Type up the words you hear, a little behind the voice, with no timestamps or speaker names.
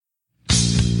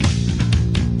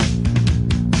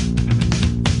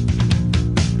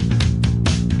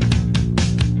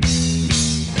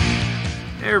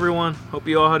Hope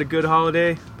you all had a good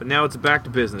holiday, but now it's back to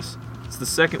business. It's the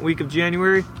second week of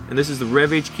January, and this is the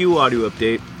Rev HQ audio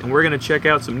update, and we're going to check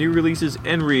out some new releases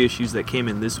and reissues that came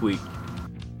in this week.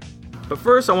 But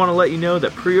first, I want to let you know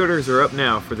that pre-orders are up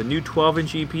now for the new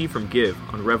 12-inch EP from Give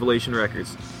on Revelation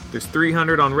Records. There's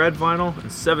 300 on red vinyl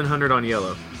and 700 on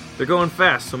yellow. They're going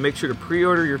fast, so make sure to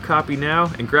pre-order your copy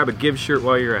now and grab a Give shirt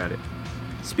while you're at it.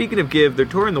 Speaking of Give, they're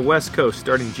touring the West Coast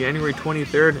starting January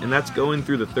 23rd, and that's going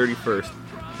through the 31st.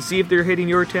 To see if they're hitting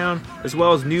your town, as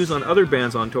well as news on other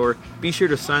bands on tour, be sure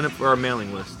to sign up for our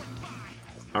mailing list.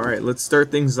 Alright, let's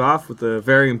start things off with a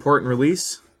very important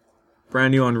release.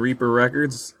 Brand new on Reaper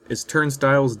Records is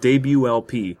Turnstile's debut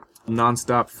LP,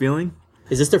 Non-Stop Feeling.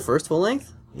 Is this their first full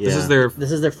length? Yeah.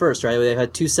 This is their first, right? They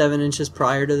had 2 7-inches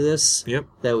prior to this. Yep.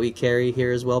 That we carry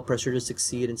here as well, Pressure to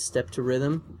Succeed and Step to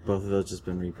Rhythm. Both of those just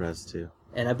been repressed too.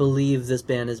 And I believe this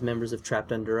band is members of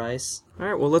Trapped Under Ice.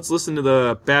 Alright, well let's listen to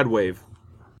the Bad Wave.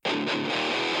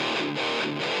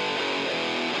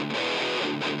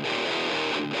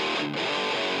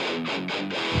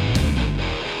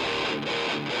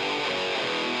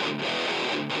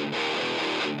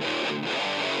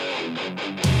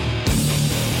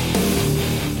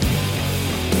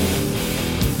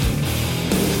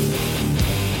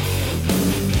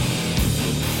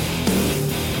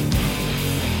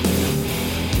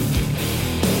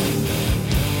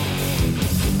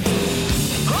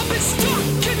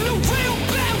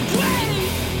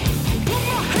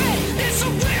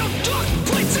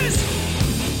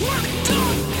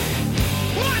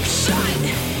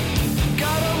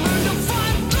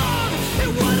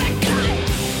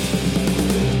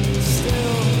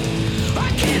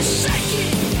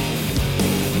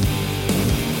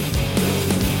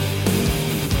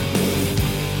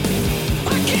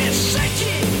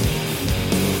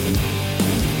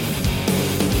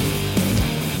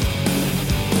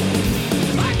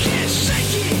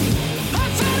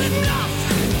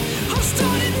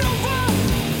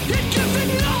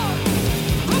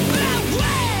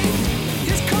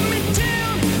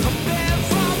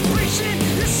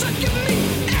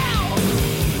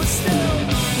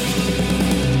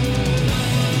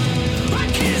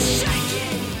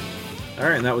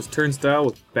 Alright, and that was Turnstile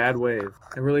with Bad Wave.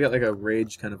 I really got like a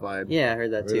Rage kind of vibe. Yeah, I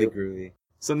heard that Really too. groovy.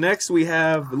 So next we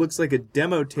have, it looks like a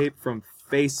demo tape from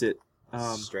Face It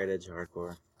Straight edge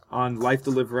hardcore. on Life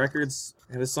to Live Records,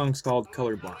 and this song's called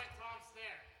Colorblind.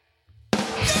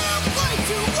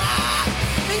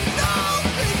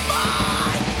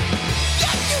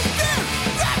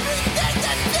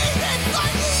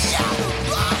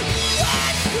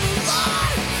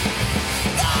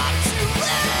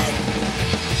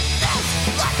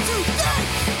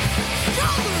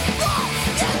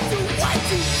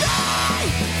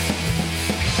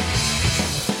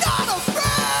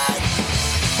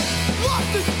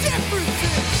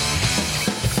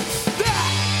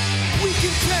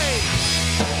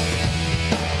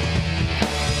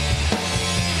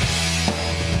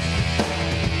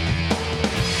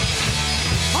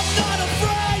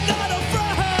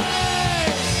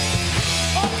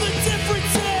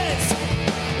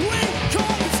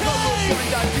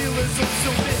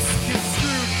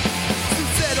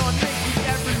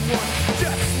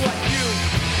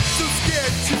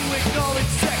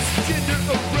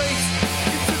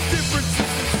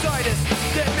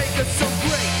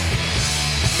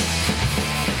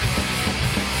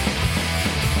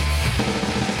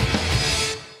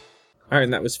 Alright,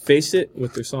 and that was Face It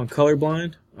with their song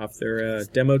Colorblind off their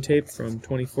demo tape from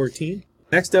 2014.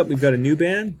 Next up, we've got a new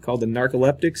band called the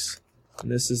Narcoleptics, and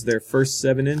this is their first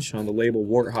 7-inch on the label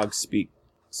Warthog Speak.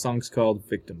 The song's called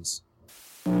Victims.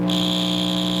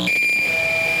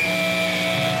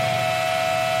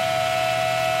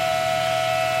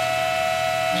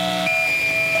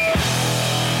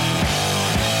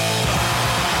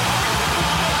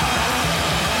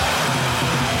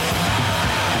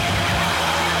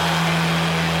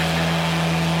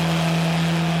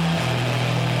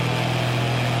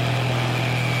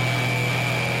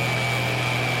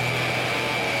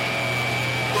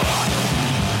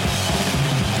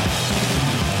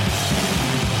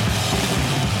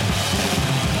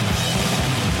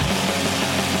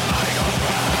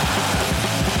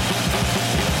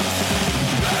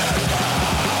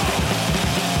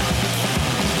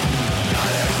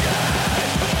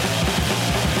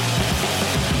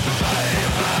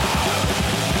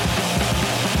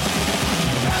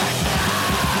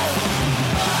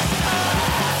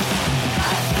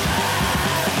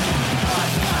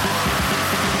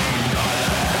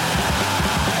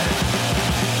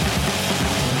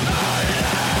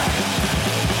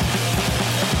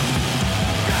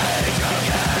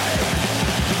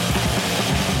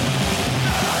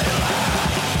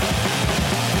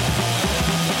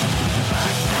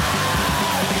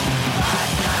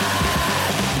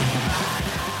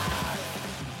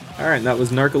 Alright, and that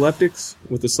was Narcoleptics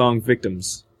with the song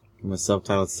Victims. I'm a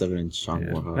self-titled 7-inch Sean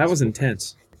Warhawks. That was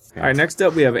intense. Alright, next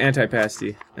up we have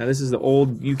Antipasti. Now this is the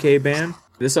old UK band.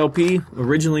 This LP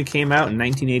originally came out in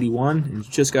 1981 and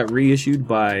just got reissued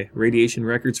by Radiation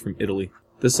Records from Italy.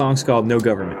 This song's called No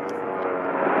Government.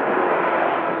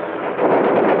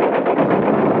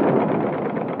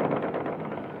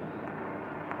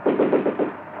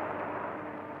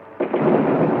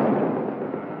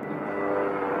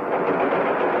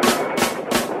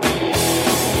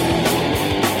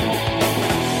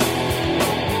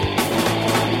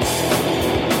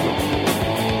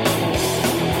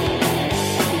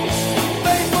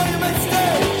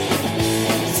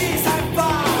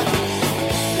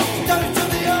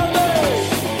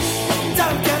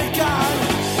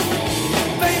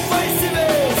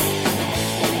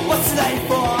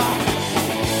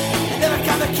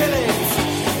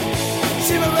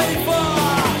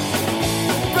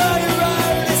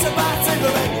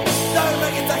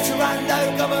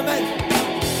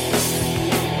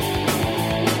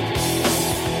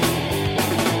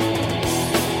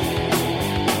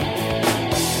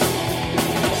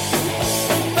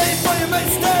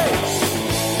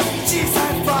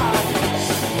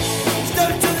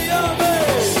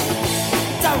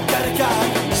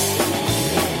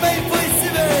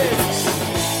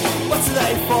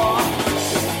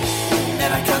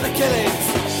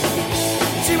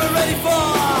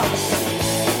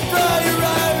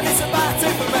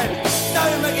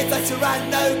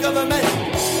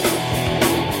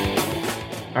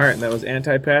 Alright, that was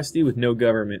Antipasti with No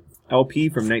Government. LP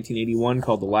from 1981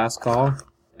 called The Last Call.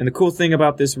 And the cool thing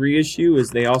about this reissue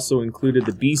is they also included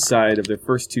the B-side of their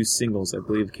first two singles, I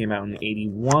believe came out in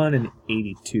 81 and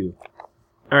 82.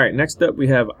 Alright, next up we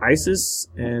have ISIS,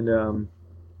 and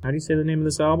how do you say the name of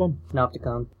this album?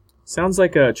 Panopticon. Sounds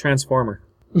like a Transformer.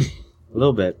 A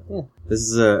little bit. Yeah. This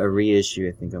is a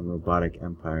reissue, I think, of Robotic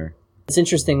Empire. It's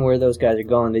interesting where those guys are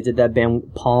going. They did that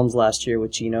band Palms last year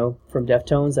with Gino from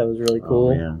Deftones. That was really cool.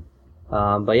 Oh,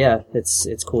 yeah. But yeah,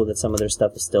 it's cool that some of their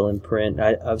stuff is still in print.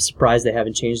 I'm surprised they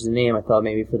haven't changed the name. I thought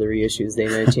maybe for the reissues they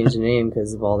may change the name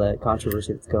because of all that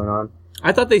controversy that's going on.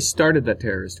 I thought they started that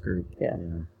terrorist group. Yeah.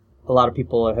 A lot of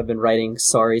people have been writing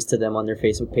sorries to them on their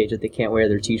Facebook page that they can't wear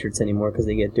their t-shirts anymore because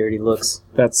they get dirty looks.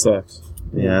 That sucks.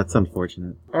 Yeah, that's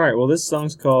unfortunate. Alright, well this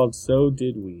song's called So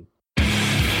Did We.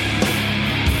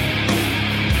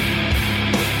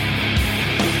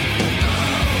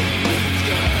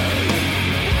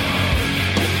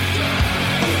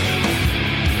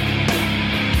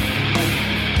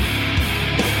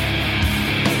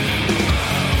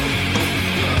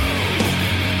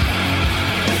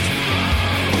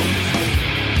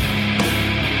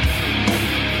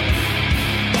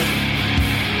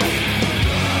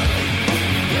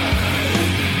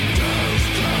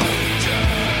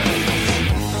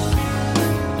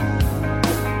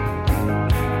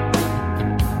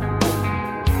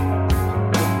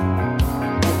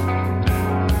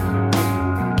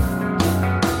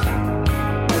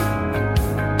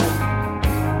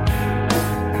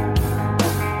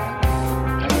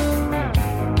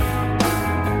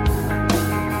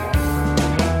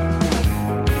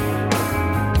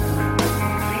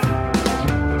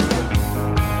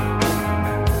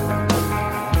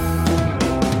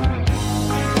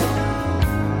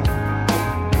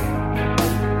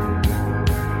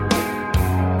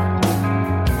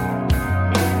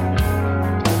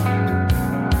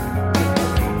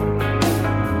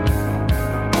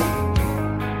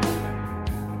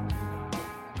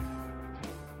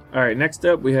 Alright, next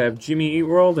up we have Jimmy Eat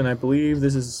World, and I believe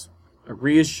this is a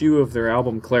reissue of their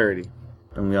album Clarity.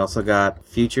 And we also got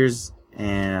Futures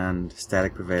and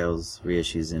Static Prevails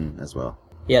reissues in as well.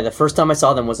 Yeah, the first time I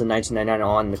saw them was in 1999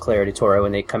 on the Clarity tour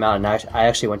when they come out, and I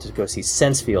actually went to go see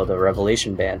Sensefield, a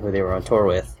Revelation band who they were on tour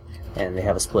with, and they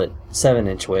have a split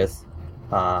 7-inch with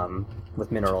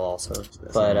Mineral also.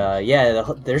 But yeah,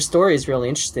 their story is really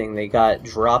interesting. They got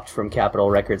dropped from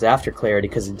Capitol Records after Clarity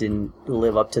because it didn't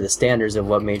live up to the standards of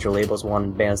what major labels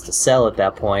wanted bands to sell at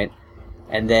that point.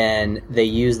 And then they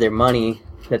used their money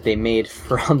that they made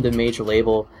from the major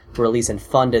label release and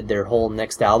funded their whole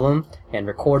next album and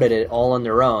recorded it all on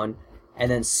their own and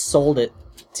then sold it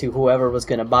to whoever was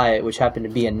going to buy it, which happened to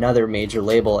be another major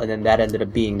label, and then that ended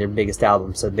up being their biggest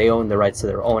album. So they owned the rights to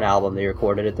their own album. They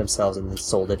recorded it themselves and then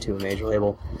sold it to a major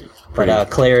label. But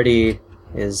Clarity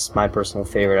is my personal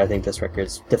favorite. I think this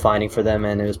record's defining for them,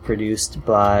 and it was produced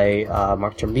by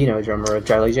Mark Trombino, drummer of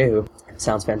Charlie Jehu.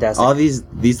 Sounds fantastic. All these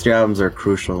 3 albums are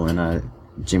crucial in a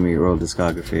Jimmy Eat World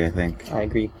discography, I think. I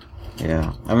agree.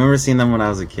 Yeah. I remember seeing them when I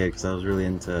was a kid because I was really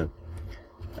into,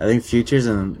 I think, Futures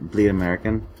and Bleed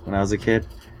American when I was a kid.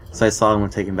 So I saw them on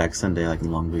Taking Back Sunday, like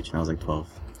in Long Beach, and I was like 12.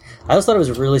 I always thought it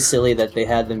was really silly that they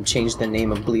had them change the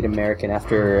name of Bleed American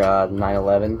after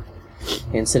 9/11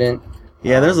 incident.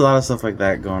 Yeah, there's a lot of stuff like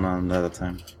that going on at the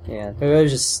time. Yeah, it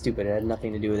was just stupid. It had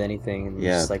nothing to do with anything. And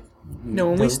Yeah. just like, No,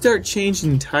 when we start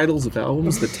changing titles of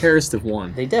albums, the terrorists have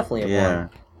won. they definitely have Yeah. won.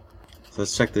 So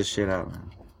let's check this shit out, man.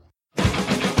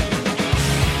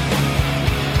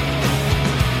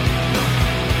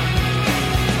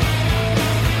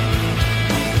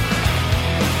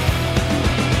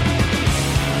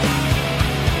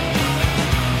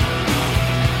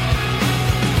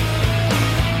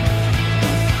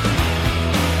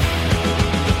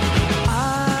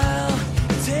 I'll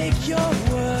take your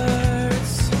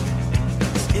words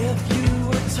as if you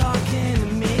were talking to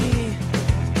me.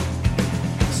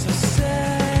 So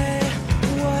say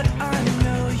what I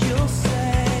know you'll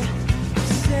say.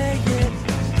 Say it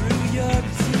through your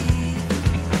teeth.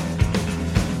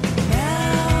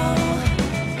 Now,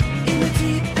 in the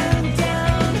deep and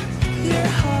down, your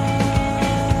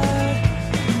heart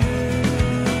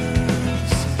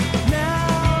moves.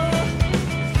 Now,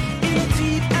 in the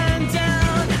deep and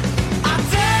down, I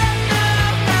don't know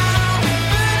how,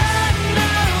 but I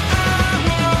know I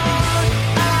won't.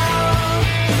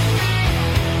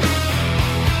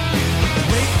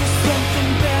 Wait for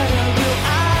something better. Will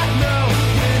I know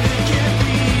when it can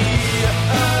be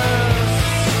us?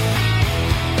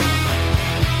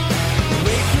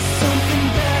 Wait for something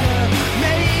better.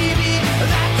 Maybe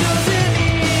that doesn't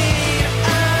mean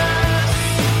us.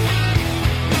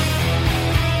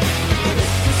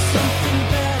 Wait for something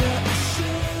better. I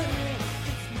shouldn't.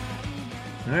 It's not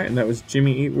enough. All right, and that was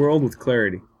Jimmy Eat World with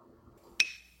Clarity.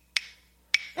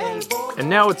 And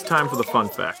now it's time for the fun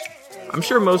fact. I'm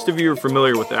sure most of you are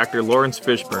familiar with actor Lawrence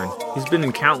Fishburne. He's been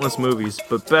in countless movies,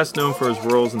 but best known for his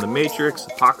roles in The Matrix,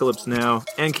 Apocalypse Now,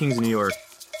 and Kings of New York.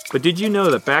 But did you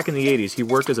know that back in the 80s he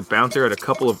worked as a bouncer at a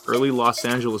couple of early Los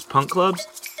Angeles punk clubs?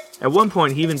 At one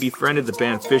point he even befriended the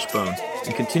band Fishbone,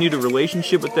 and continued a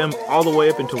relationship with them all the way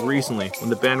up until recently when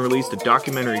the band released a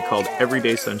documentary called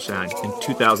Everyday Sunshine in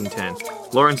 2010.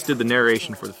 Lawrence did the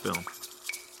narration for the film.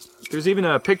 There's even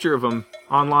a picture of him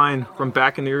online from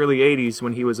back in the early 80s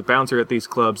when he was a bouncer at these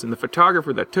clubs, and the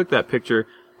photographer that took that picture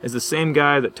is the same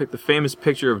guy that took the famous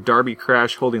picture of Darby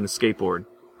Crash holding the skateboard.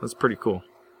 That's pretty cool.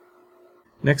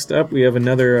 Next up, we have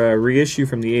another reissue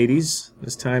from the 80s.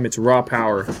 This time it's Raw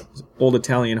Power, old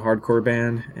Italian hardcore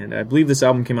band, and I believe this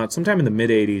album came out sometime in the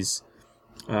mid-80s.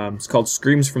 It's called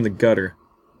Screams from the Gutter,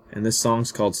 and this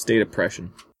song's called State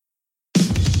Oppression.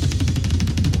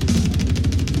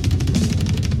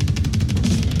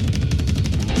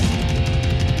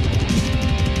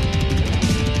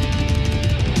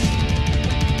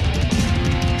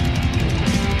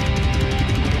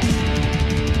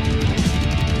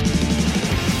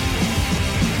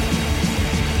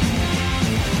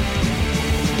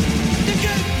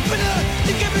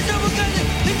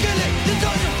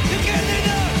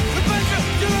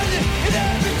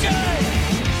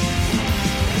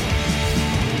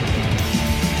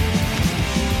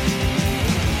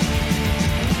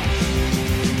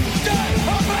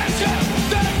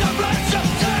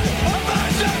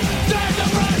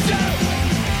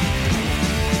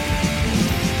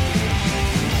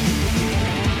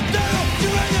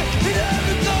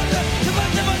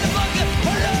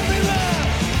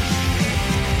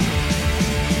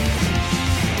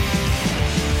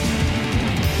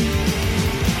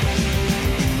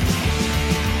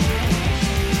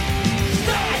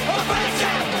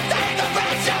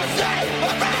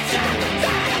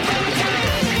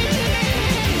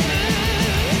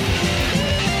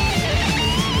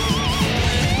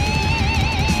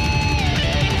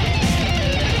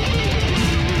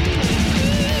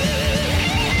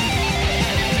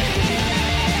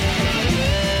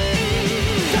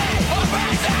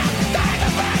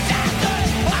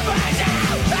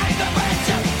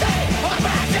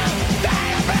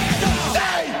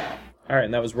 Alright,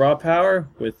 and that was Raw Power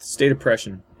with State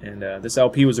Oppression. And this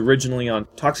LP was originally on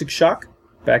Toxic Shock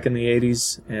back in the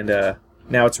 80s, and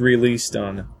now it's released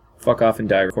on Fuck Off and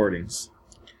Die Recordings.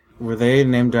 Were they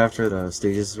named after the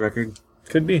Stages record?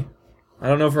 Could be. I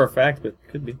don't know for a fact, but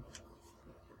could be.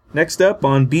 Next up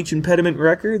on Beach Impediment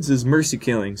Records is Mercy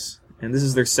Killings. And this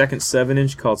is their second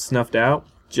 7-inch called Snuffed Out.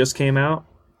 Just came out.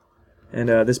 And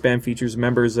this band features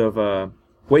members of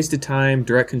Wasted Time,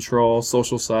 Direct Control,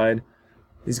 Social Side.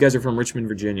 These guys are from Richmond,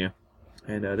 Virginia.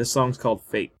 And this song's called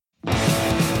Fate.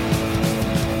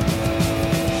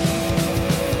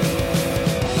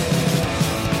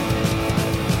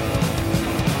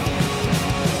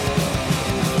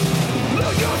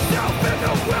 Yourself in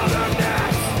the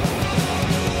wilderness.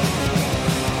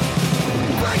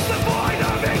 Grace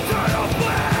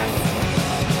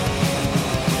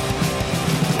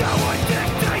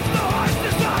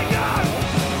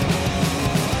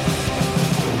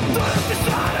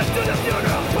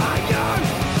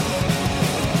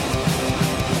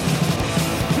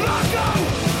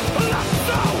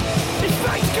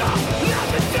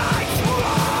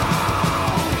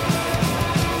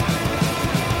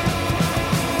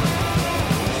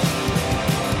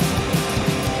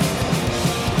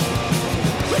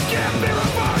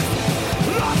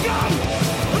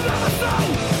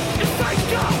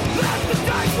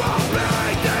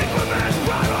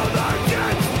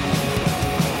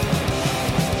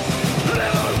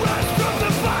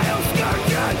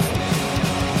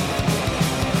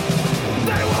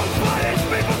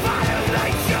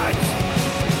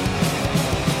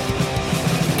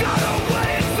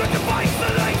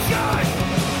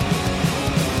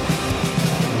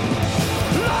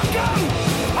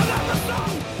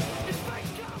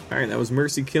Alright, that was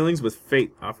Mercy Killings with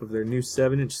Fate off of their new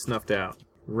 7-inch Snuffed Out.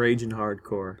 Raging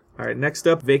hardcore. Alright, next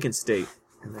up, Vacant State.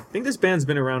 And I think this band's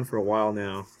been around for a while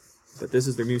now, but this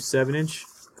is their new 7-inch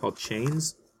called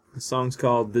Chains. The song's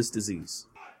called This Disease.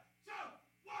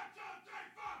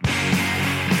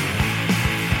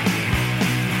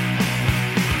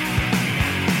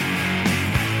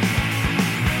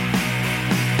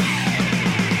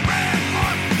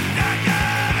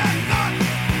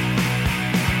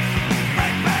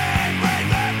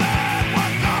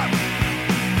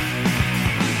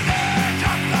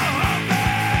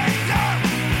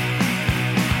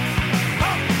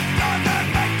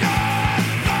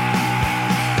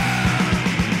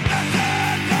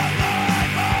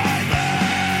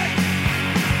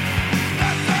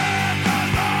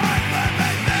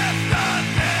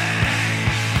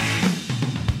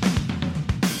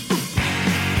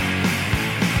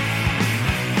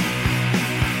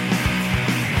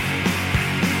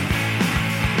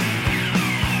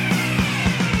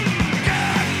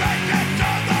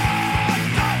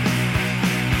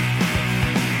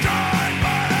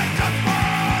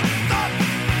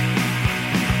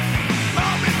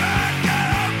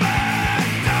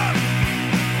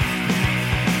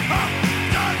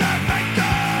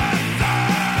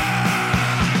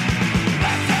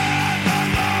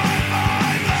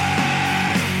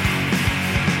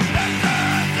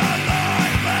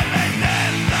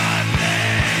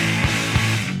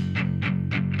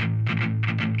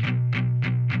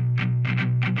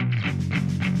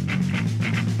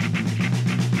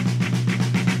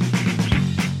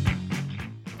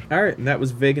 Alright, and that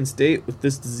was Vacant State with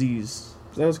This Disease.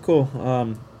 So that was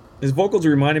cool. His vocals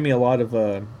reminded me a lot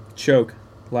of Choke,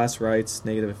 Last Rites,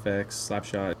 Negative Effects,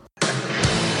 Slapshot.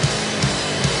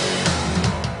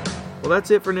 Well,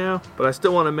 that's it for now, but I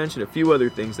still want to mention a few other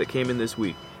things that came in this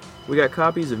week. We got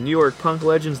copies of New York punk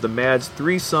legends The Mad's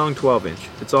 3-song 12-inch.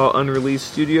 It's all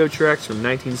unreleased studio tracks from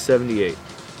 1978.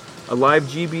 A live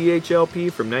GBH LP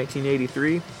from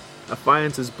 1983, a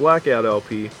Fiance's Blackout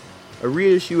LP, a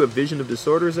reissue of Vision of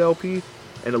Disorders LP,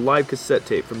 and a live cassette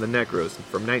tape from the Necros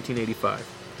from 1985.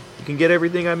 You can get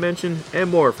everything I mentioned and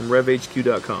more from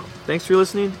RevHQ.com. Thanks for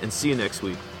listening, and see you next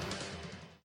week.